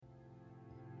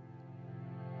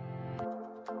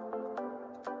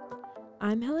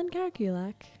I'm Helen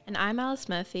Karakulak. And I'm Alice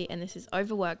Murphy, and this is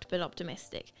Overworked but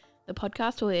Optimistic, the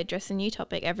podcast where we address a new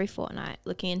topic every fortnight,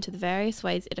 looking into the various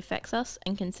ways it affects us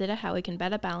and consider how we can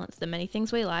better balance the many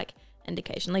things we like, and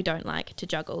occasionally don't like, to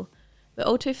juggle. We're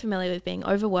all too familiar with being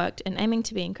overworked and aiming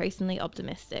to be increasingly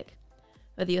optimistic.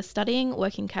 Whether you're studying,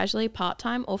 working casually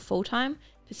part-time or full-time,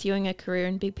 pursuing a career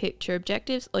in big picture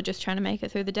objectives, or just trying to make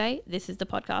it through the day, this is the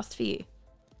podcast for you.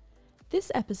 This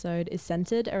episode is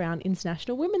centred around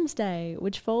International Women's Day,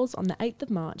 which falls on the 8th of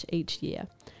March each year.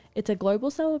 It's a global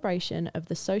celebration of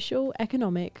the social,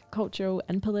 economic, cultural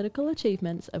and political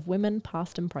achievements of women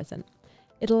past and present.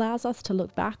 It allows us to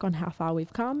look back on how far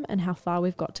we've come and how far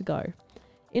we've got to go.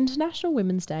 International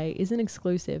Women's Day isn't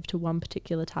exclusive to one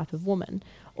particular type of woman,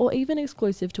 or even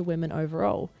exclusive to women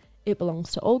overall. It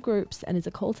belongs to all groups and is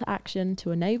a call to action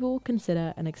to enable,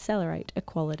 consider and accelerate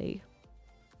equality.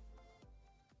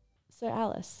 So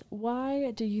Alice, why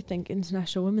do you think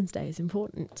International Women's Day is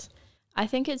important? I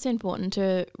think it's important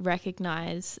to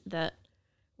recognise that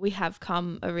we have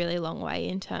come a really long way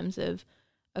in terms of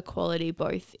equality,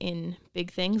 both in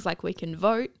big things like we can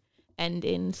vote and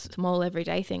in small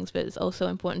everyday things, but it's also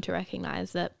important to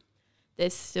recognise that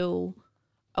there's still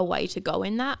a way to go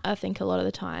in that. I think a lot of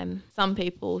the time some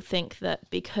people think that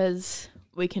because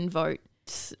we can vote,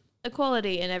 it's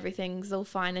equality and everything's all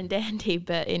fine and dandy,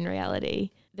 but in reality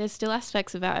there's still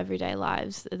aspects of our everyday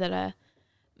lives that are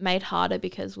made harder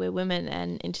because we're women,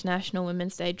 and International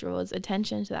Women's Day draws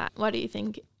attention to that. Why do you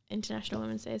think International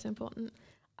Women's Day is important?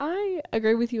 I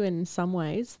agree with you in some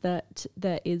ways that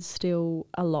there is still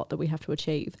a lot that we have to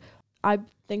achieve. I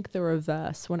think the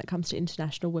reverse when it comes to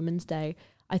International Women's Day.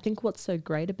 I think what's so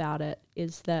great about it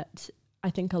is that I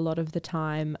think a lot of the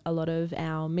time, a lot of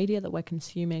our media that we're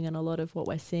consuming and a lot of what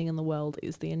we're seeing in the world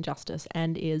is the injustice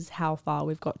and is how far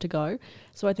we've got to go.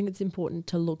 So I think it's important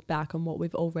to look back on what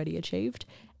we've already achieved.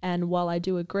 And while I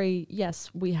do agree,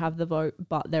 yes, we have the vote,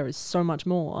 but there is so much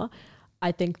more.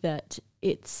 I think that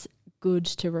it's good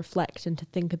to reflect and to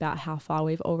think about how far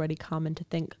we've already come and to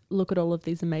think, look at all of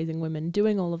these amazing women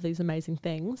doing all of these amazing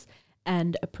things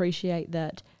and appreciate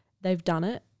that they've done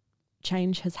it,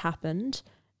 change has happened,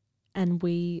 and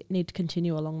we need to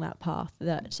continue along that path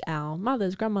that our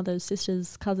mothers, grandmothers,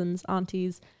 sisters, cousins,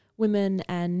 aunties, women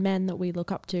and men that we look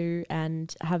up to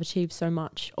and have achieved so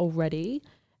much already.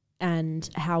 And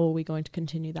how are we going to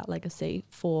continue that legacy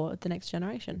for the next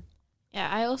generation? Yeah,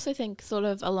 I also think sort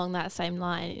of along that same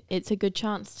line, it's a good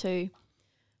chance to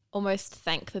almost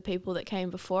thank the people that came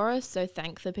before us. So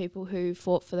thank the people who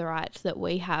fought for the rights that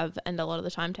we have and a lot of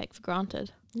the time take for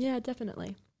granted. Yeah,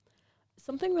 definitely.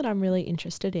 Something that I'm really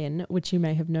interested in, which you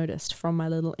may have noticed from my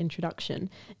little introduction,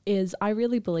 is I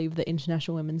really believe that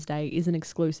International Women's Day isn't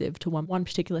exclusive to one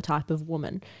particular type of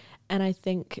woman. And I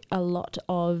think a lot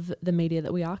of the media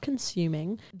that we are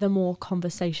consuming, the more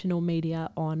conversational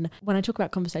media when I talk about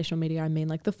conversational media, I mean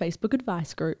like the Facebook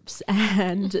advice groups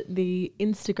and the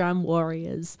Instagram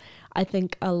warriors. I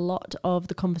think a lot of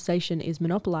the conversation is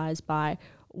monopolized by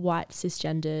white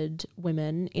cisgendered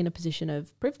women in a position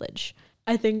of privilege.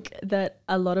 I think that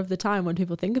a lot of the time when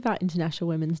people think about International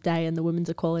Women's Day and the women's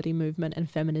equality movement and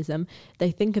feminism, they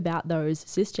think about those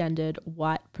cisgendered,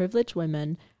 white, privileged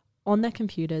women on their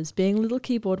computers, being little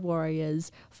keyboard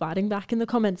warriors, fighting back in the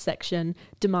comments section,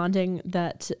 demanding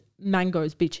that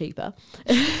mangoes be cheaper.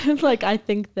 I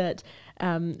think that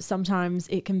sometimes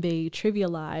it can be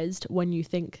trivialized when you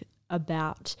think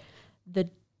about the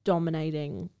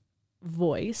dominating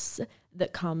voice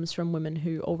that comes from women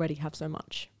who already have so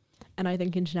much. And I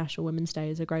think International Women's Day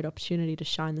is a great opportunity to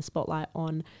shine the spotlight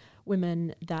on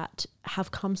women that have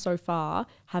come so far,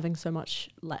 having so much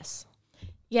less.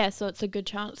 Yeah, so it's a good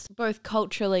chance both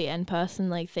culturally and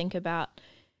personally think about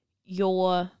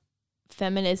your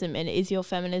feminism and is your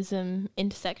feminism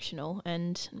intersectional,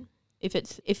 and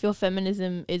if your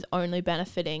feminism is only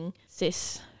benefiting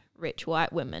cis rich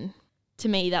white women, to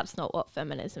me that's not what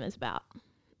feminism is about.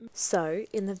 So,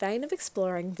 in the vein of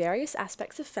exploring various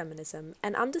aspects of feminism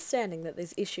and understanding that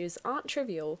these issues aren't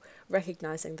trivial,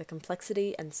 recognising the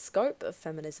complexity and scope of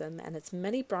feminism and its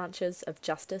many branches of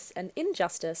justice and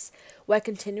injustice, we're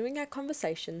continuing our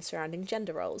conversation surrounding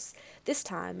gender roles, this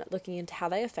time looking into how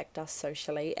they affect us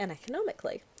socially and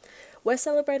economically. We're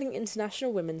celebrating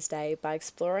International Women's Day by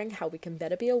exploring how we can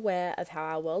better be aware of how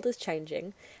our world is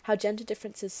changing, how gender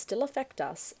differences still affect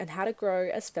us, and how to grow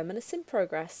as feminists in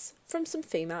progress from some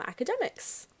female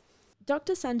academics.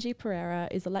 Dr. Sanji Pereira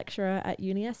is a lecturer at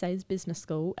UniSA's Business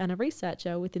School and a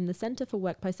researcher within the Centre for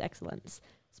Workplace Excellence,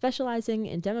 specialising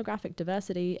in demographic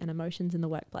diversity and emotions in the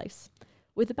workplace.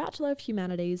 With a Bachelor of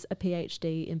Humanities, a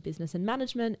PhD in Business and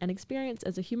Management, and experience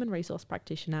as a human resource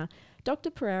practitioner, Dr.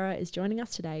 Pereira is joining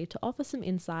us today to offer some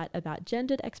insight about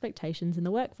gendered expectations in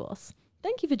the workforce.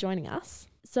 Thank you for joining us.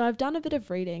 So I've done a bit of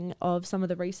reading of some of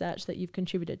the research that you've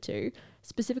contributed to,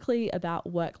 specifically about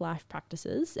work-life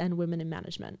practices and women in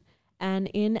management. And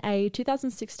in a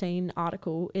 2016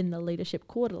 article in the Leadership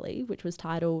Quarterly, which was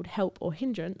titled Help or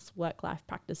Hindrance, Work-Life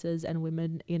Practices and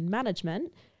Women in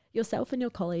Management, yourself and your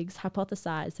colleagues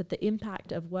hypothesised that the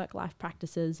impact of work-life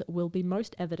practices will be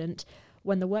most evident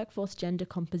when the workforce gender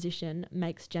composition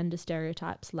makes gender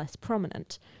stereotypes less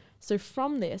prominent. So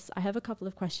from this, I have a couple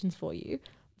of questions for you.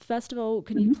 First of all,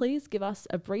 can you please give us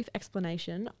a brief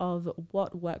explanation of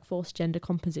what workforce gender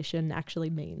composition actually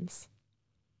means?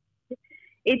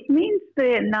 It means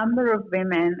the number of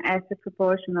women as a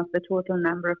proportion of the total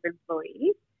number of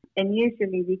employees. And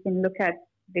usually we can look at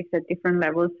this at different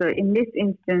levels. So in this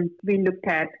instance, we looked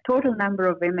at total number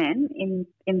of women in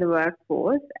the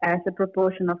workforce as a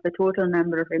proportion of the total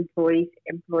number of employees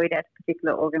employed at a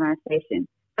particular organization.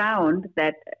 Found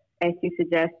that, as you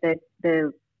suggested,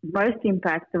 the most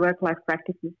impact the work-life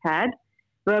practices had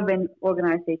were when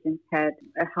organizations had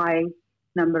a high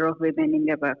number of women in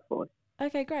their workforce.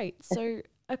 Okay, great. So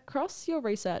across your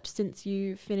research since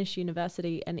you finished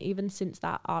university and even since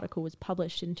that article was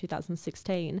published in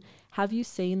 2016, have you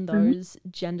seen those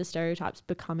gender stereotypes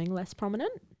becoming less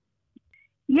prominent?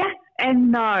 Yes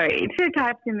and no.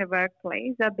 Stereotypes in the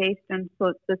workplace are based on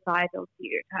societal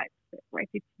stereotypes. Right?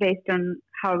 It's based on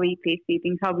how we perceive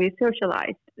things, how we're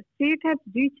socialized. Stereotypes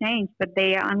do change, but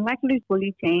they are unlikely to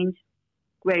fully change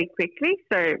very quickly.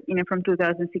 So, from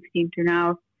 2016 to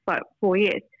now, 4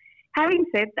 years. Having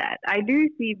said that, I do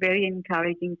see very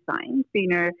encouraging signs,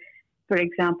 for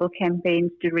example,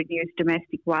 campaigns to reduce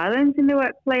domestic violence in the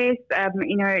workplace, and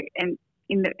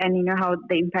how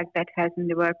the impact that has in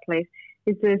the workplace.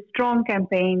 It's a strong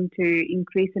campaign to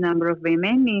increase the number of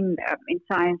women in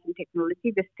science and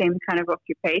technology, the STEM kind of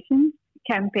occupations,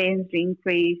 campaigns to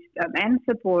increase and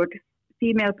support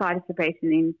female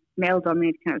participation in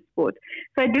male-dominated kind of sports.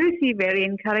 So I do see very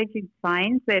encouraging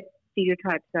signs that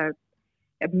stereotypes are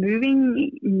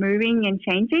moving and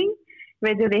changing.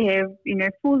 Whether they have,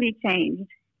 fully changed,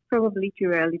 probably too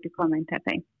early to comment, I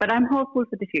think. But I'm hopeful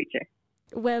for the future.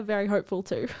 We're very hopeful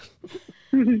too.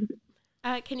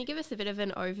 Can you give us a bit of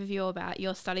an overview about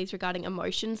your studies regarding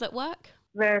emotions at work?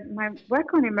 Well, my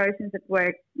work on emotions at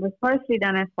work was mostly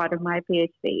done as part of my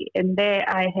PhD, and there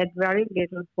I had very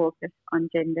little focus on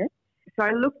gender. So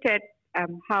I looked at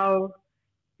how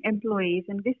employees,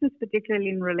 and this is particularly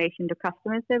in relation to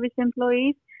customer service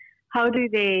employees, how do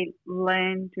they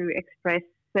learn to express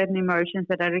certain emotions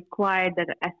that are required that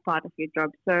are as part of your job?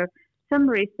 So some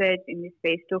research in this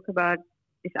space talk about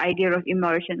this idea of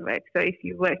emotion work. So if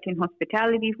you work in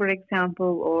hospitality, for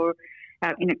example, or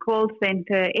in a call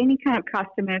center, any kind of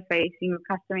customer-facing or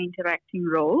customer-interacting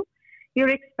role, you're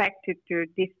expected to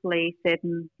display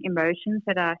certain emotions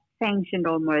that are sanctioned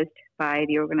almost by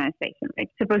the organization. Right?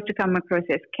 It's supposed to come across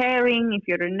as caring. If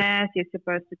you're a nurse, you're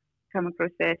supposed to come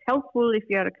across as helpful if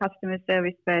you're a customer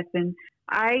service person.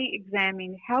 I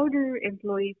examined how do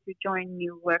employees who join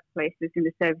new workplaces in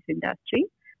the service industry,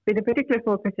 with a particular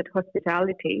focus at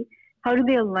hospitality, how do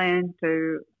they learn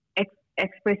to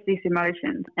express these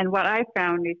emotions? And what I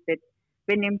found is that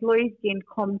when employees gain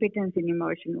competence in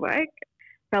emotion work,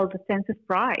 felt a sense of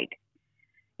pride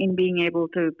in being able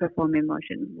to perform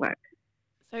emotion work.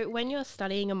 So when you're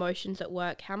studying emotions at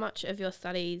work, how much of your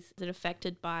studies is it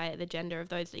affected by the gender of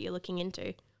those that you're looking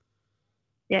into?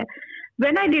 Yeah.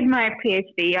 When I did my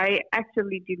PhD, I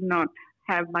actually did not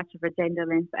have much of a gender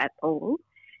lens at all,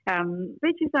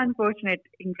 which is unfortunate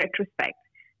in retrospect,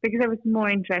 because I was more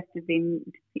interested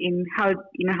in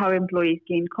how employees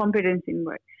gain competence in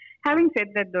work. Having said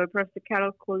that, though, Professor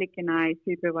Carol Kulik and I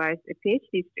supervised a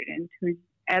PhD student who's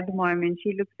at the moment,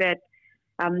 she looks at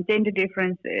gender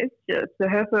differences. So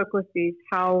her focus is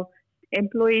how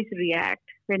employees react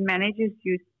when managers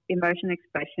use emotion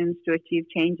expressions to achieve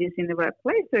changes in the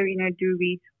workplace. So, do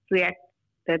we react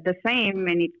the same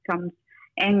when it comes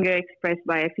anger expressed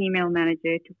by a female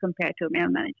manager to compare to a male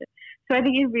manager? So I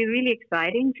think it'll be really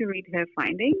exciting to read her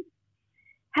findings.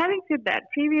 Having said that,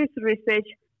 previous research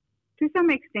to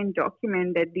some extent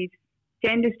document that these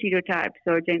gender stereotypes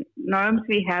or norms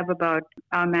we have about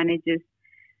our managers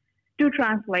do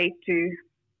translate to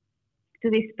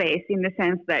this space, in the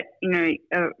sense that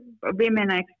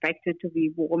women are expected to be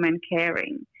warm and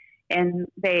caring, and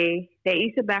there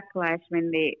is a backlash when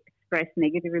they express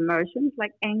negative emotions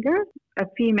like anger.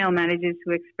 Female managers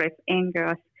who express anger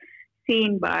are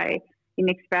seen in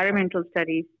experimental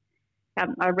studies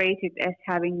are rated as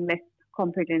having less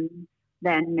competence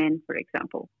than men, for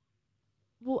example.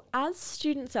 Well, as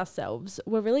students ourselves,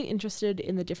 we're really interested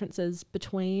in the differences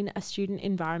between a student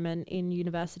environment in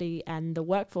university and the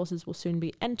workforces we'll soon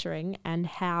be entering, and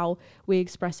how we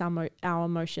express our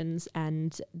emotions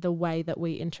and the way that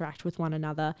we interact with one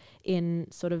another in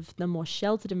sort of the more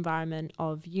sheltered environment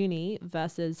of uni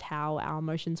versus how our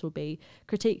emotions will be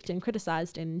critiqued and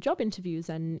criticised in job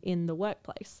interviews and in the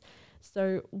workplace.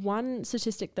 So one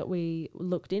statistic that we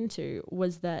looked into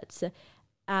was that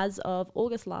as of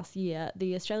August last year,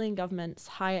 the Australian government's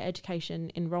higher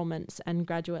education enrolments and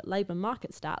graduate labour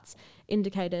market stats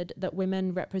indicated that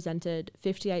women represented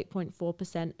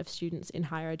 58.4% of students in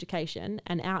higher education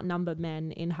and outnumber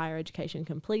men in higher education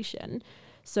completion.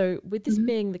 So with this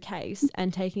being the case,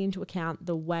 and taking into account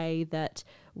the way that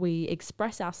we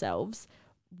express ourselves,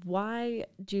 why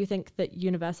do you think that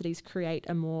universities create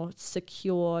a more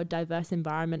secure, diverse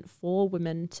environment for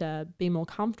women to be more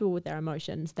comfortable with their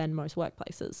emotions than most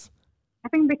workplaces? I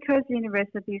think because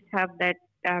universities have that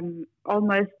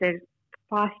almost a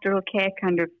pastoral care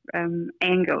kind of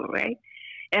angle, right?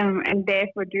 And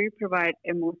therefore do provide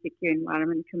a more secure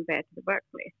environment compared to the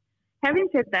workplace. Having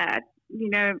said that,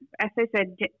 as I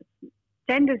said,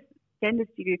 gender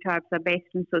stereotypes are based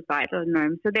on societal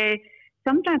norms. So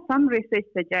sometimes some research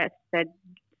suggests that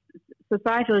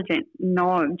societal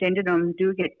gender norms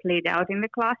do get played out in the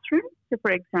classroom. So,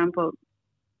 for example,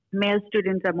 male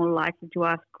students are more likely to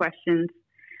ask questions,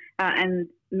 and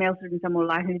male students are more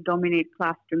likely to dominate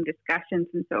classroom discussions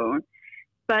and so on.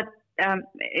 But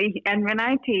and when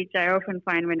I teach, I often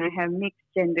find when I have mixed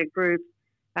gender groups,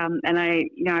 and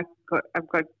I've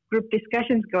got group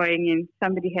discussions going, and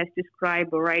somebody has to scribe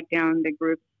or write down the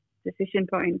group's decision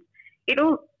points.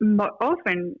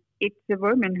 Often it's a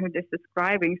woman who does the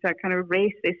scribing, so I kind of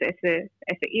raise this as an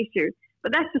issue.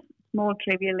 But that's a small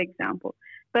trivial example.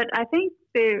 But I think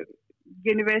the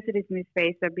universities in this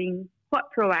space are being quite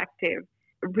proactive,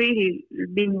 really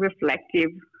being reflective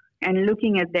and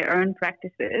looking at their own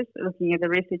practices, looking at the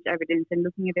research evidence and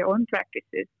looking at their own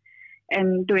practices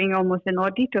and doing almost an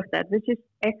audit of that, which is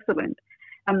excellent.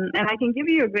 And I can give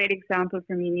you a great example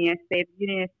from UniSA.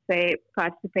 UniSA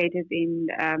participated in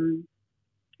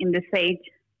the SAGE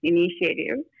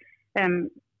initiative,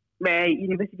 where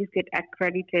universities get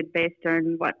accredited based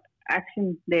on what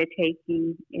action they're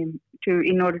taking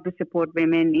in order to support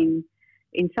women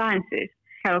in sciences.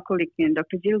 Carol Kulicki and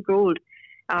Dr. Jill Gould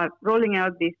are rolling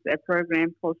out this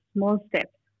program called Small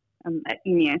Steps at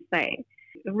UniSA,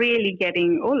 really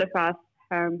getting all of us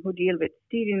who deal with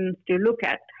students to look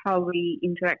at how we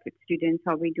interact with students,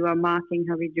 how we do our marking,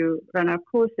 how we run our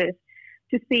courses,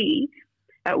 to see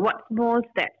what small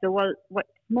steps or what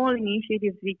small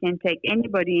initiatives we can take,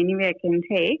 anybody, anywhere can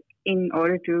take in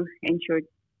order to ensure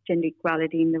gender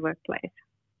equality in the workplace.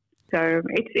 So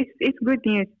it's good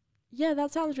news. Yeah,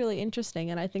 that sounds really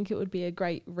interesting, and I think it would be a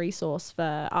great resource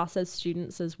for us as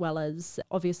students, as well as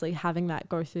obviously having that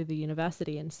go through the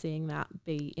university and seeing that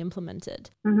be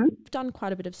implemented. Mm-hmm. We've done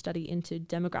quite a bit of study into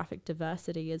demographic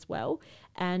diversity as well,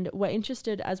 and we're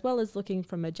interested, as well as looking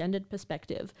from a gendered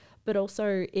perspective, but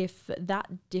also if that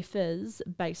differs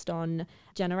based on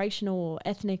generational or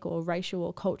ethnic or racial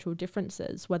or cultural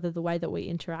differences, whether the way that we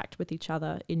interact with each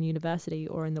other in university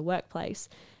or in the workplace,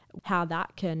 how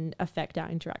that can affect our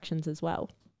interactions as well.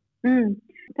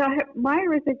 So my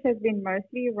research has been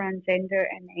mostly around gender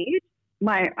and age.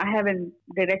 I haven't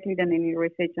directly done any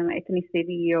research on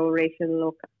ethnicity or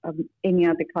racial or any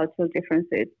other cultural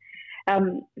differences.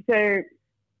 So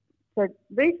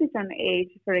research on age,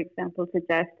 for example,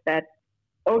 suggests that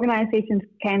organizations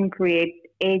can create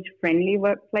age-friendly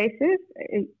workplaces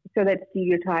so that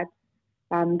stereotypes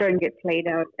don't get played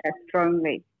out as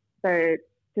strongly. So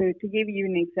to give you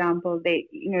an example,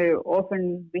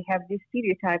 often we have these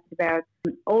stereotypes about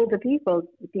older people.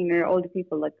 Older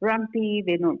people are grumpy,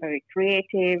 they're not very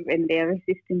creative, and they're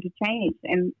resistant to change.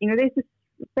 And, there's this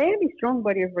fairly strong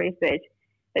body of research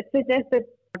that suggests that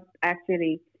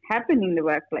actually happen in the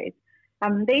workplace.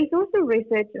 There's also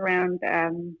research around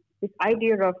this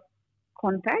idea of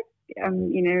contact.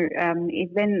 Is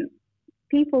when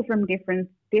people from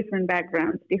different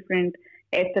backgrounds, different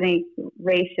ethnic,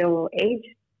 racial, age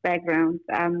backgrounds,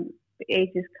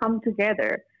 ages come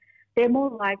together, they're more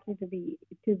likely to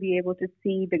be able to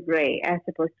see the grey as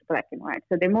opposed to black and white.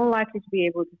 So they're more likely to be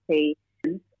able to say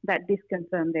that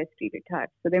disconfirm their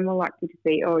stereotypes. So they're more likely to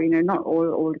say, not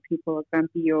all older people are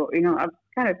grumpy, or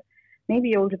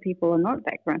maybe older people are not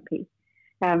that grumpy.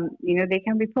 They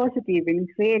can be positive and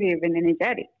creative and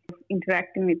energetic.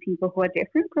 Interacting with people who are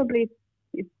different probably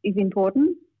is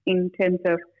important in terms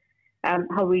of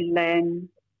how we learn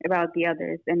about the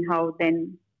others and how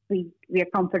then we are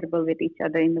comfortable with each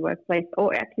other in the workplace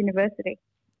or at university.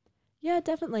 Yeah,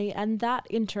 definitely. And that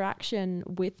interaction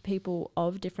with people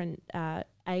of different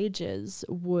ages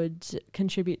would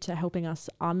contribute to helping us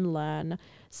unlearn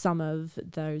some of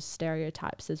those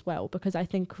stereotypes as well. Because I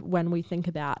think when we think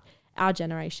about our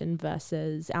generation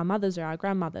versus our mothers or our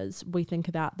grandmothers, we think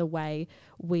about the way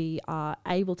we are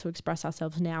able to express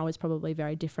ourselves now is probably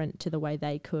very different to the way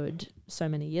they could so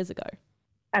many years ago.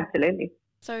 Absolutely.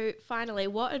 So finally,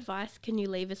 what advice can you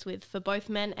leave us with for both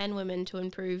men and women to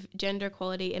improve gender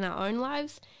equality in our own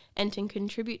lives and to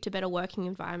contribute to better working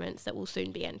environments that we'll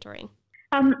soon be entering?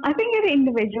 I think at the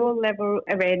individual level,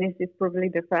 awareness is probably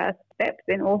the first step.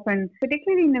 And often,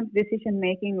 particularly in a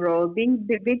decision-making role, being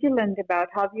vigilant about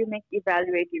how you make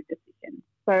evaluative decisions.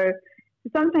 So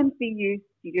sometimes we use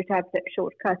stereotypes as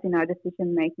shortcuts in our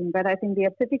decision-making, but I think they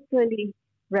are particularly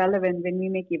relevant when we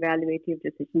make evaluative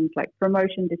decisions like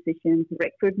promotion decisions,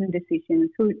 recruitment decisions,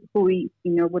 who we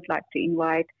would like to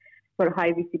invite for a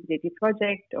high visibility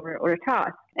project or a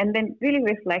task. And then really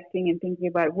reflecting and thinking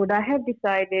about, would I have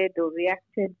decided or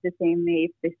reacted the same way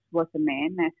if this was a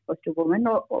man as opposed to a woman,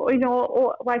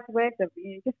 or vice versa.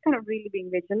 Just kind of really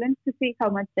being vigilant to see how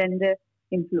much gender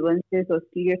influences or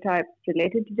stereotypes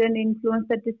related to gender influence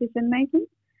that decision making.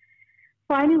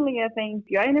 Finally, I think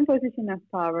if you're in a position of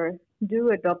power,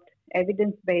 do adopt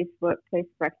evidence-based workplace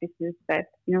practices that,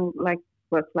 like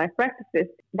work-life practices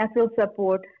that will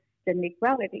support gender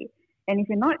equality. And if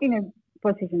you're not in a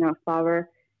position of power,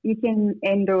 you can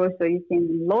endorse or you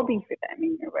can lobby for them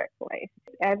in your workplace.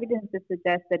 Evidence that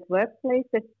suggests that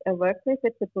a workplace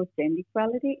that supports gender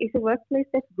equality is a workplace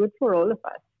that's good for all of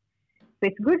us. So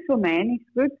it's good for men, it's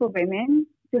good for women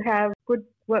to have good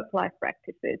work-life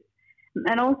practices.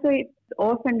 And also it's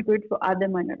often good for other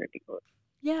minority groups.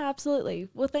 Yeah, absolutely.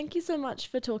 Well, thank you so much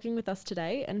for talking with us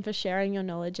today and for sharing your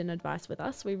knowledge and advice with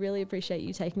us. We really appreciate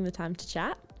you taking the time to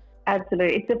chat.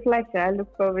 Absolutely. It's a pleasure. I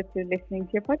look forward to listening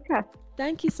to your podcast.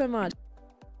 Thank you so much.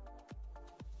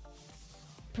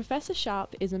 Professor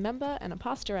Sharp is a member and a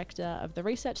past director of the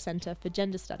Research Centre for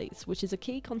Gender Studies, which is a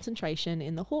key concentration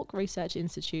in the Hawke Research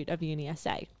Institute of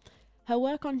UniSA. Her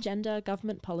work on gender,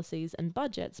 government policies and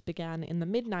budgets began in the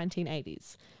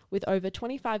mid-1980s. With over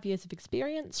 25 years of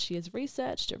experience, she has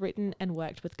researched, written and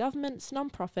worked with governments,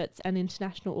 non-profits and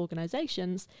international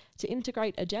organisations to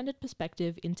integrate a gendered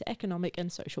perspective into economic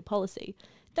and social policy.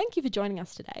 Thank you for joining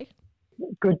us today.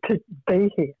 Good to be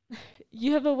here.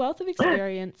 You have a wealth of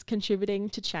experience contributing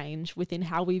to change within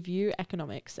how we view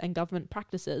economics and government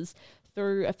practices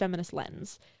through a feminist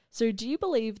lens. So do you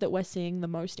believe that we're seeing the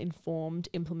most informed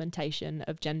implementation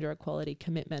of gender equality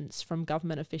commitments from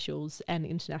government officials and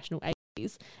international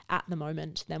agencies at the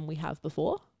moment than we have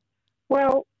before?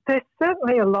 Well, there's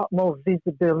certainly a lot more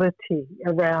visibility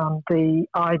around the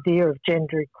idea of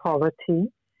gender equality,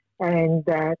 and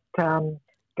that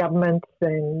governments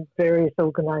and various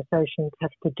organisations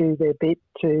have to do their bit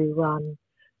to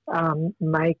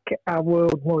make our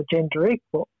world more gender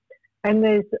equal. And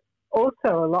there's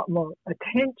also a lot more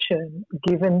attention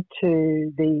given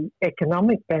to the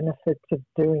economic benefits of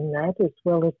doing that as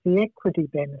well as the equity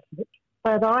benefits.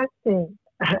 But I think,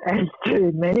 as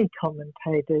do many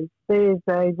commentators, there's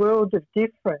a world of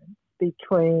difference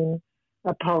between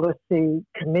a policy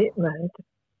commitment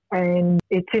and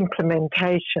its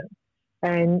implementation.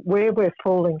 And where we're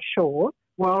falling short,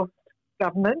 whilst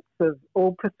governments of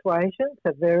all persuasions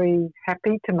are very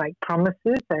happy to make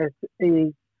promises, as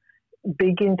is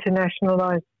big international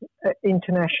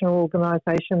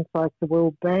organisations like the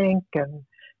World Bank and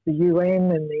the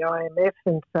UN and the IMF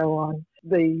and so on,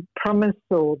 the promise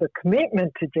or the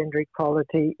commitment to gender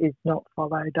equality is not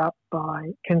followed up by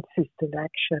consistent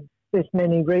action. There's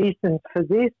many reasons for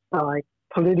this, like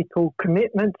political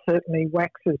commitment certainly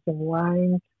waxes and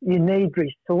wanes. You need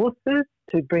resources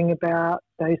to bring about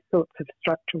those sorts of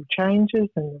structural changes,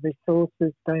 and the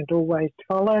resources don't always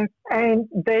follow. And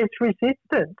there's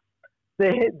resistance.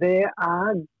 There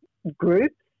are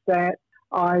groups that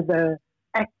either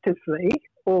actively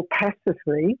or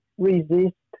passively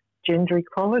resist gender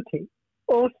equality.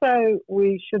 Also,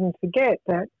 we shouldn't forget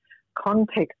that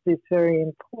context is very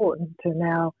important, and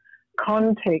our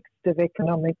context of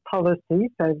economic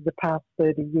policies over the past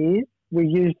 30 years, we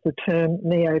use the term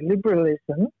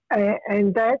neoliberalism,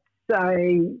 and that's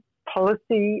a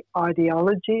policy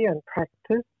ideology and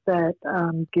practice that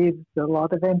gives a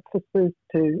lot of emphasis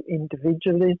to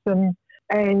individualism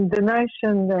and the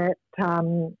notion that,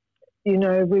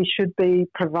 we should be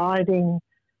providing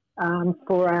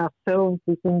for ourselves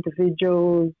as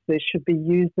individuals. There should be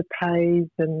user pays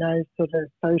and those sort of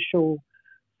social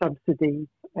subsidies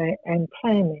and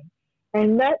planning.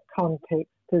 And that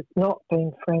context has not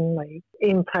been friendly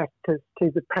in practice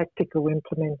to the practical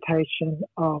implementation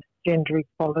of gender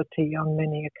equality on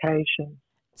many occasions.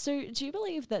 So do you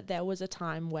believe that there was a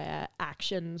time where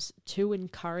actions to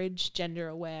encourage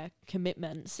gender-aware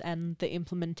commitments and the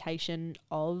implementation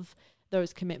of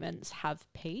those commitments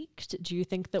have peaked? Do you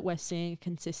think that we're seeing a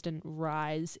consistent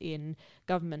rise in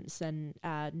governments and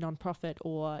non-profit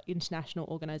or international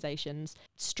organisations'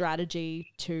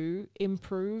 strategy to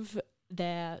improve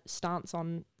their stance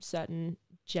on certain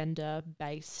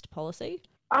gender-based policy?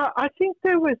 I think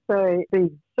there was a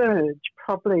big surge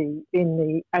probably in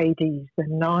the 80s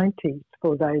and 90s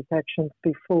for those actions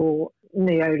before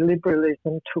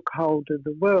neoliberalism took hold of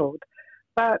the world.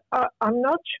 But I'm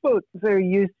not sure it's very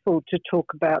useful to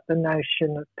talk about the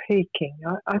notion of peaking.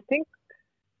 I think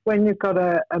when you've got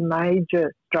a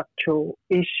major structural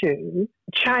issue,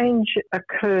 change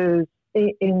occurs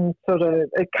in sort of,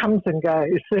 it comes and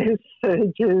goes. There's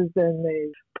surges and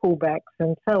there's pullbacks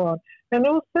and so on. And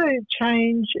also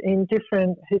change in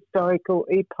different historical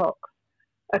epochs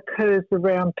occurs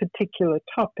around particular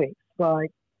topics.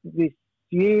 Like this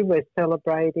year we're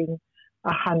celebrating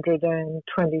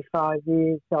 125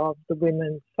 years of the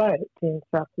women's vote in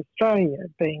South Australia,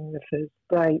 being the first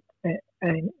state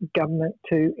and government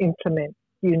to implement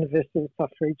universal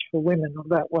suffrage for women,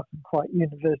 although that wasn't quite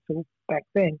universal back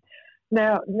then.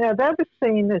 Now that was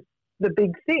seen as the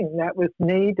big thing that was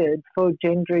needed for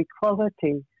gender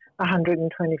equality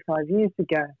 125 years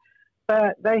ago.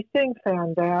 But they soon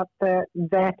found out that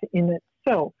that in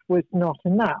itself was not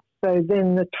enough. So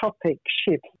then the topic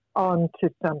shifts on to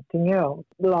something else.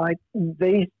 Like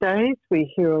these days,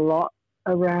 we hear a lot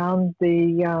around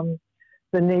the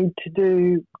need to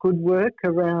do good work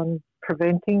around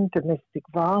preventing domestic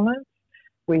violence.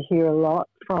 We hear a lot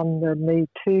from the Me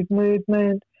Too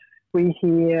movement. We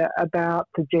hear about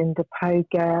the gender pay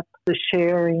gap, the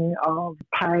sharing of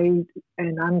paid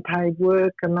and unpaid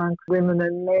work amongst women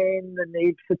and men, the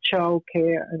need for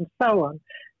childcare and so on.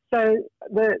 So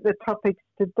the topics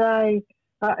today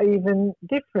are even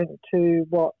different to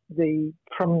what the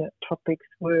prominent topics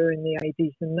were in the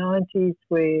 80s and 90s,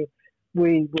 where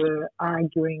we were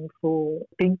arguing for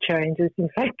big changes. In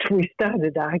fact, we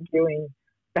started arguing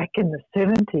back in the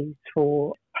 70s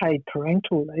for paid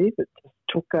parental leave. It just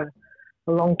took a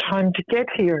long time to get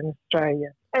here in Australia.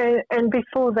 And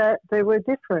before that, there were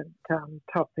different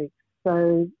topics.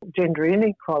 So gender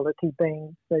inequality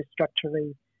being so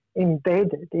structurally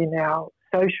embedded in our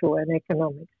social and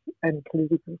economic and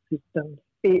political systems,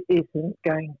 it isn't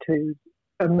going to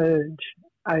emerge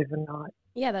overnight.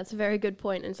 Yeah, that's a very good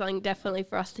point and something definitely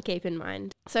for us to keep in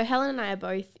mind. So Helen and I are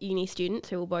both uni students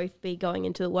who will both be going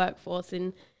into the workforce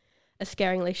in a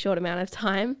scarily short amount of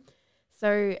time.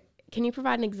 So can you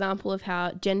provide an example of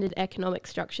how gendered economic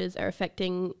structures are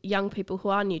affecting young people who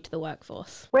are new to the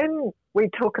workforce? When we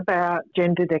talk about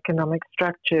gendered economic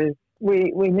structures,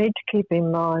 we need to keep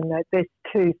in mind that there's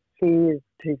two spheres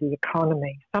to the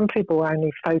economy. Some people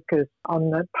only focus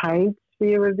on the paid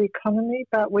sphere of the economy,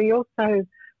 but we also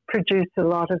produce a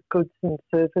lot of goods and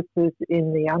services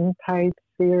in the unpaid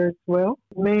sphere as well.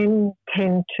 Men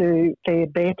tend to fare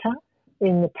better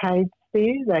in the paid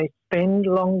sphere. They spend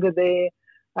longer there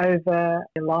over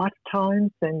their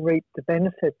lifetimes and reap the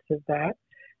benefits of that.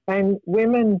 And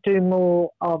women do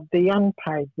more of the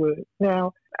unpaid work.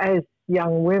 Now, as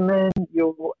young women,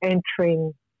 you're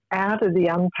entering out of the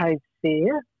unpaid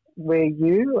sphere where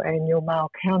you and your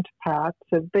male counterparts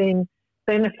have been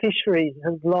beneficiaries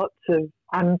of lots of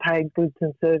unpaid goods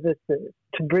and services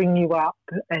to bring you up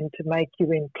and to make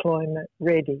you employment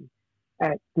ready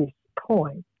at this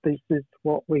point. This is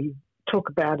what we talk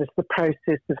about as the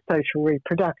process of social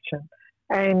reproduction.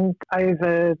 And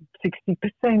over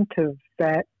 60% of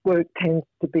that work tends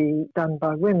to be done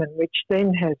by women, which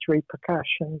then has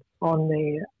repercussions on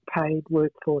their paid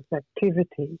workforce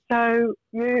activity. So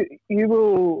you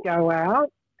will go out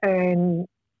and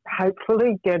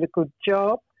hopefully get a good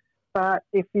job, but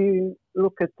if you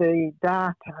look at the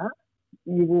data,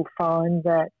 you will find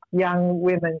that young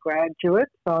women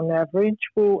graduates on average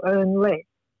will earn less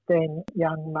than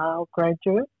young male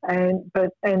graduates, and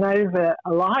over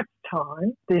a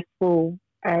lifetime, this will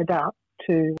add up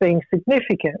to being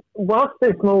significant. Whilst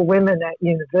there's more women at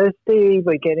university,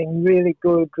 we're getting really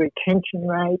good retention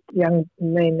rates, young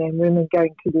men and women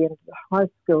going to the end of the high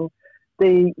school,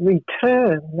 the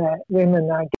return that women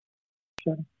are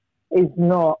getting is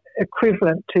not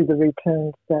equivalent to the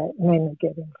returns that men are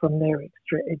getting from their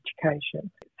extra education.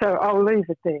 So I'll leave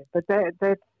it there, but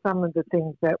that's some of the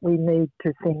things that we need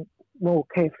to think more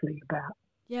carefully about.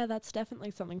 Yeah, that's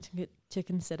definitely something to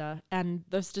consider. And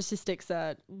those statistics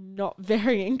are not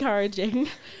very encouraging,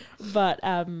 but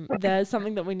there's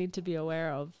something that we need to be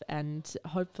aware of, and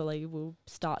hopefully we'll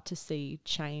start to see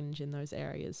change in those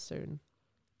areas soon.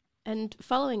 And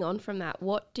following on from that,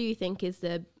 what do you think is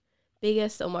the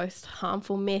biggest or most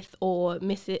harmful myth or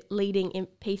misleading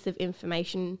piece of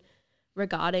information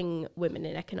regarding women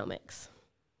in economics?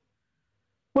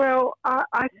 Well,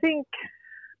 I think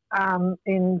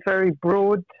in very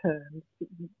broad terms,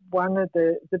 one of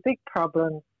the big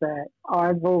problems that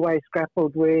I've always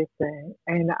grappled with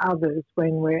and others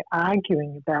when we're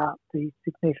arguing about the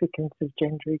significance of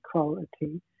gender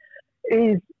equality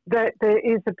is that there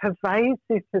is a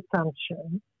pervasive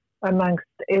assumption amongst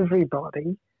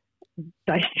everybody,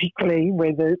 basically,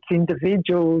 whether it's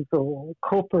individuals or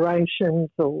corporations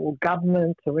or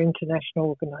governments or international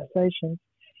organisations,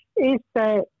 is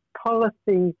that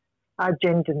policies are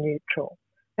gender neutral.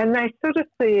 And they sort of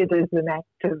see it as an act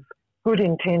of good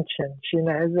intentions,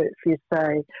 that if you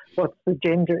say, what's the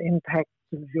gender impact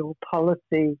of your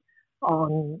policy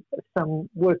on some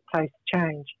workplace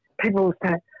change, people will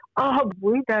say,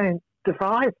 we don't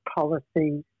devise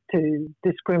policies to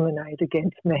discriminate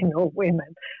against men or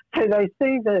women. So they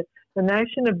see the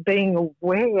notion of being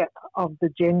aware of the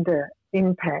gender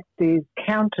impact is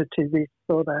counter to this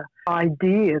sort of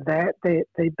idea that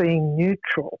they're being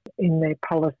neutral in their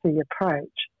policy approach.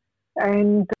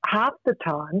 And half the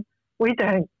time, we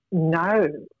don't know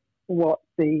what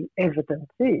the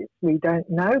evidence is. We don't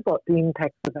know what the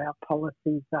impacts of our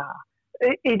policies are.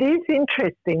 It is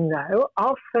interesting, though,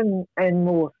 often and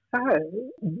more so,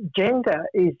 gender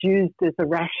is used as a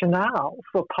rationale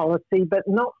for policy but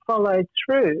not followed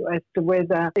through as to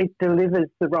whether it delivers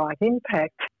the right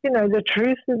impact. The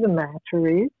truth of the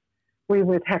matter is we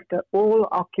would have to all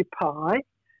occupy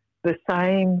the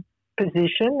same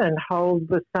position and hold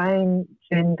the same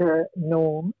gender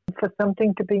norm for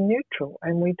something to be neutral,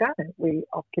 and we don't. We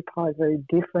occupy very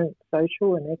different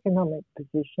social and economic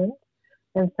positions.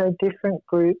 And so different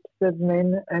groups of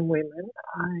men and women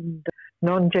and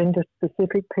non-gender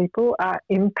specific people are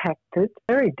impacted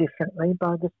very differently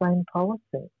by the same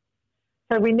policy.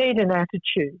 So we need an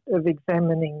attitude of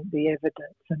examining the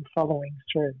evidence and following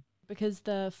through. Because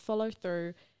the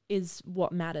follow-through is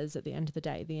what matters at the end of the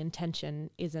day. The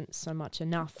intention isn't so much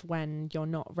enough when you're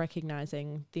not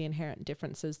recognising the inherent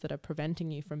differences that are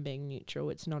preventing you from being neutral.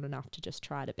 It's not enough to just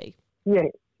try to be.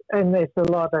 Yes. And there's a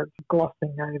lot of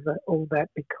glossing over all that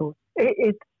because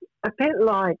it's a bit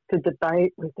like the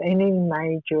debate with any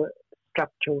major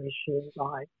structural issue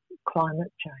like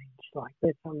climate change. Like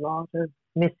there's a lot of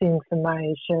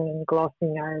misinformation,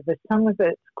 glossing over. Some of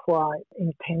it's quite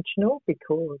intentional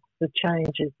because the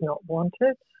change is not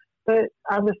wanted, but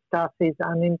other stuff is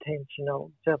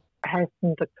unintentional, just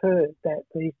hasn't occurred that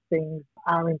these things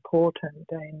are important,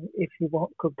 and if you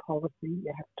want good policy,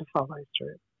 you have to follow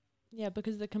through. Yeah,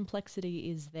 because the complexity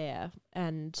is there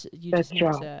and you That's just need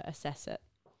right. to assess it.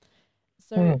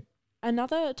 So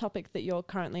another topic that you're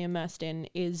currently immersed in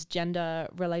is gender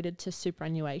related to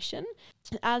superannuation.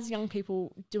 As young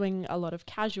people doing a lot of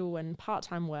casual and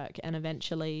part-time work and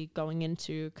eventually going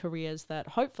into careers that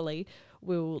hopefully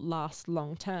will last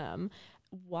long term,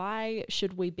 why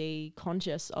should we be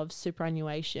conscious of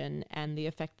superannuation and the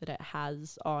effect that it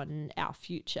has on our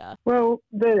future? Well,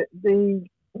 the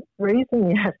reason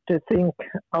you have to think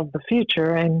of the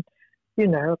future, and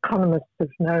economists have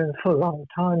known for a long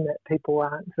time that people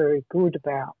aren't very good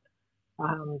about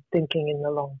thinking in the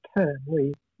long term.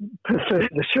 We prefer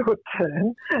the short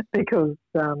term because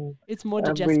it's more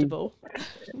digestible.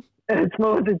 It's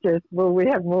more digestible. We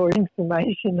have more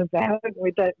information about it.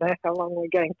 We don't know how long we're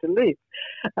going to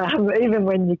live. Even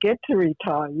when you get to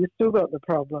retire, you've still got the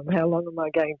problem. How long am I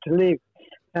going to live?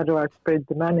 How do I spread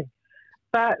the money?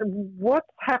 But what's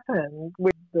happened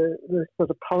with the sort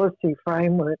of policy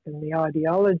framework and the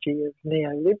ideology of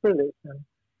neoliberalism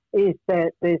is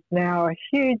that there's now a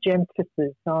huge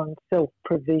emphasis on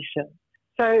self-provision.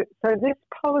 So this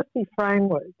policy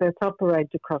framework that's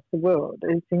operated across the world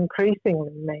is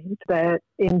increasingly meant that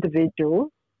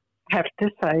individuals have to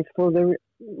save for their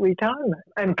retirement.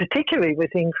 And particularly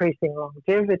with increasing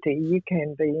longevity, you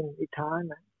can be in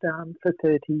retirement for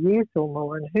 30 years or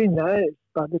more, and who knows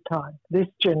by the time this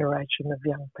generation of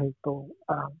young people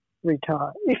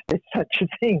retire, if there's such a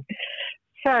thing.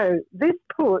 So this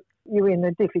puts you in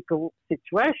a difficult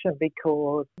situation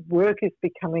because work is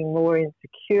becoming more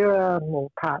insecure, more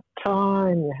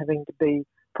part-time, you're having to be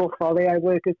portfolio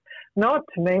workers, not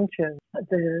to mention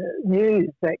the news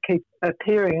that keeps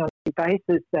appearing on the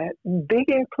basis that big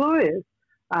employers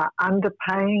are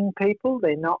underpaying people,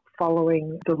 they're not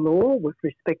following the law with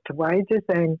respect to wages,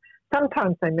 and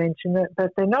sometimes they mention it,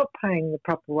 but they're not paying the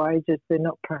proper wages, they're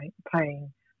not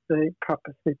paying the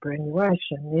proper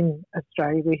superannuation. In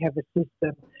Australia, we have a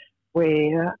system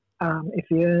where if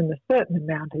you earn a certain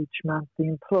amount each month, the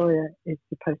employer is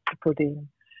supposed to put in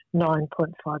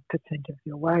 9.5% of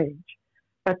your wage.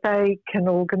 But they can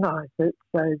organise it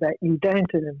so that you don't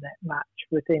earn that much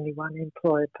with any one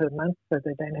employer per month, so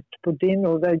they don't have to put in,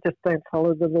 or they just don't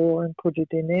follow the law and put it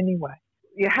in anyway.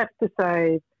 You have to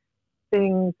say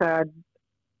things are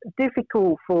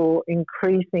difficult for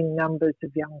increasing numbers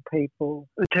of young people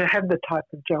to have the type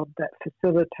of job that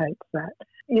facilitates that.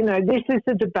 You know, this is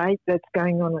a debate that's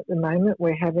going on at the moment.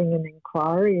 We're having an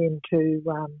inquiry into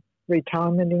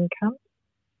retirement income,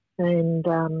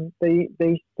 and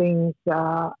these things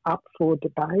are up for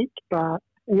debate, but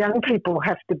young people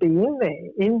have to be in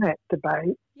there, in that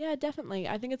debate. Yeah, definitely.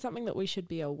 I think it's something that we should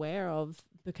be aware of,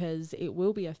 because it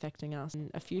will be affecting us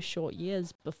in a few short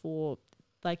years before,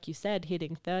 like you said,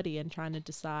 hitting 30 and trying to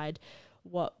decide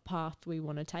what path we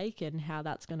want to take and how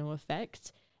that's going to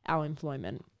affect our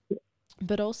employment.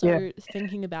 But also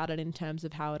thinking about it in terms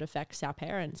of how it affects our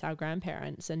parents, our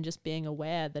grandparents, and just being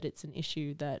aware that it's an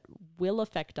issue that will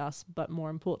affect us, but more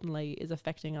importantly is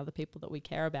affecting other people that we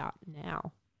care about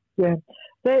now. Yeah,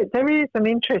 there is some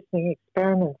interesting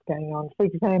experiments going on. For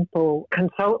example, a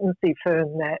consultancy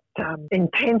firm that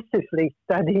intensively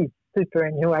studies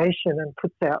superannuation and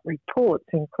puts out reports,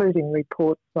 including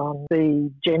reports on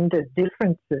the gender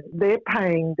differences. They're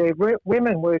paying their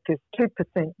women workers 2%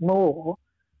 more,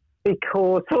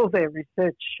 because all their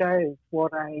research shows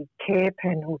what a care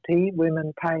penalty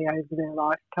women pay over their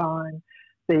lifetime,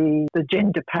 the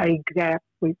gender pay gap,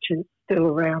 which is still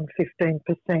around 15%,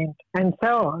 and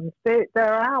so on. There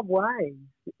are ways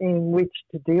in which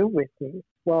to deal with this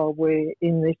while we're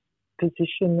in this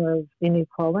position of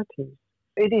inequality.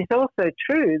 It is also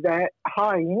true that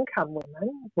high-income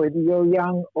women, whether you're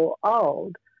young or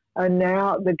old, are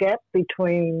now, the gap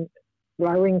between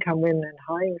low-income women and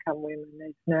high-income women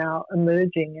is now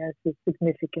emerging as a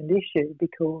significant issue,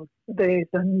 because there's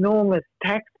enormous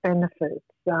tax benefits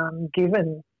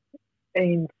given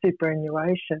in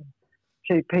superannuation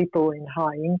to people in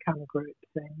high-income groups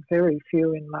and very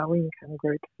few in low-income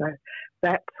groups. So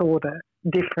that sort of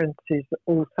difference is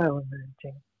also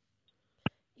emerging.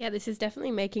 Yeah, this is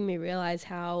definitely making me realise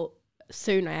how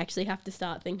soon I actually have to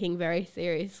start thinking very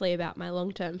seriously about my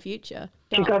long-term future.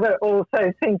 You've got to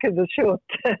also think of the short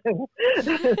term.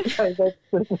 So that's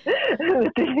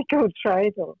the difficult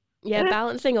trade-off. Yeah,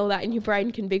 balancing all that in your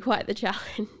brain can be quite the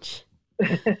challenge.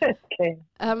 Okay.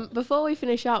 Before we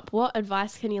finish up, what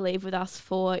advice can you leave with us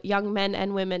for young men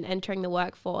and women entering the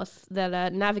workforce that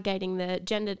are navigating the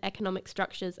gendered economic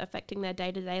structures affecting their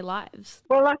day-to-day lives?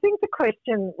 Well, I think the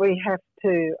question we have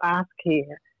to ask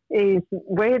here is,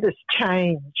 where does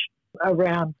change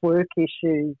around work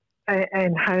issues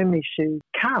and home issues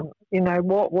come? You know,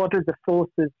 what are the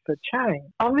forces for change?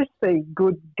 Obviously,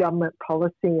 good government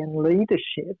policy and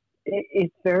leadership,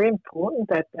 it's very important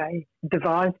that they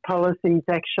devise policies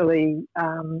actually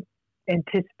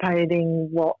anticipating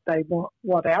what they want,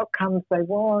 what outcomes they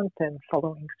want, and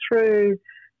following through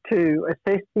to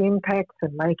assess the impacts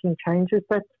and making changes.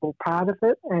 That's all part of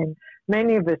it. And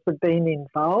many of us have been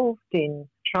involved in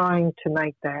trying to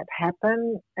make that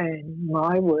happen. And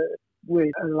my work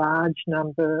with a large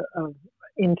number of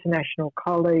international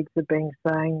colleagues have been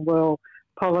saying, well,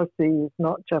 policy is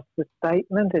not just a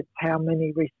statement, it's how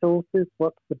many resources,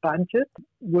 what's the budget,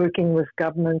 working with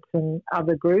governments and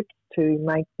other groups to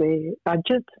make their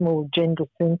budgets more gender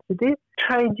sensitive.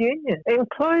 Trade unions,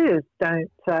 employers don't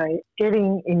say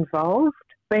getting involved.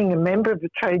 Being a member of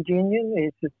a trade union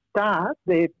is a start.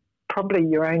 They're probably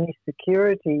your only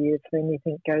security if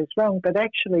anything goes wrong, but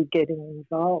actually getting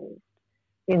involved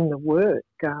in the work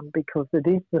because it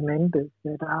is the members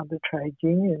that are the trade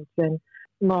unions. And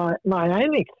my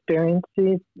own experience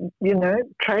is, you know,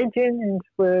 trade unions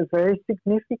were very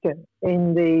significant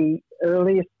in the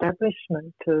early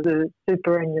establishment of the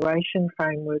superannuation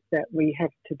framework that we have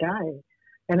today.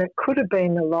 And it could have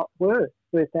been a lot worse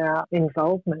without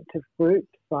involvement of groups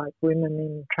like Women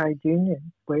in Trade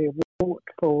Unions, where we fought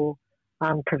for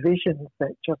provisions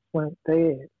that just weren't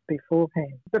there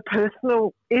beforehand. The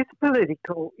personal is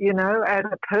political. You know, at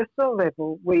a personal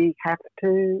level, we have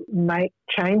to make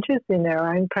changes in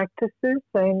our own practices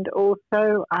and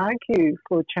also argue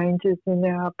for changes in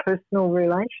our personal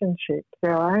relationships.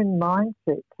 Our own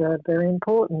mindsets are very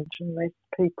important. Unless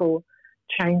people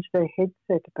change their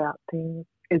headset about things,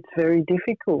 it's very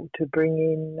difficult to bring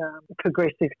in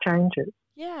progressive changes.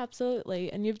 Yeah,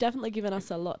 absolutely. And you've definitely given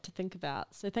us a lot to think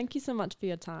about. So thank you so much for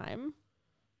your time.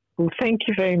 Well, thank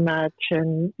you very much.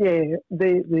 And yeah,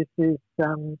 this is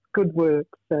good work,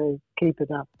 so keep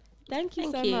it up. Thank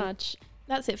you Thank so you. much.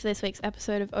 That's it for this week's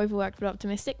episode of Overworked but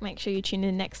Optimistic. Make sure you tune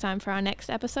in next time for our next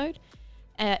episode.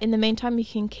 In the meantime, you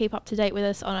can keep up to date with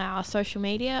us on our social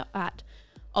media at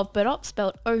OvButOp,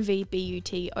 spelled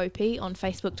OVBUTOP, on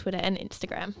Facebook, Twitter and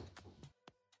Instagram.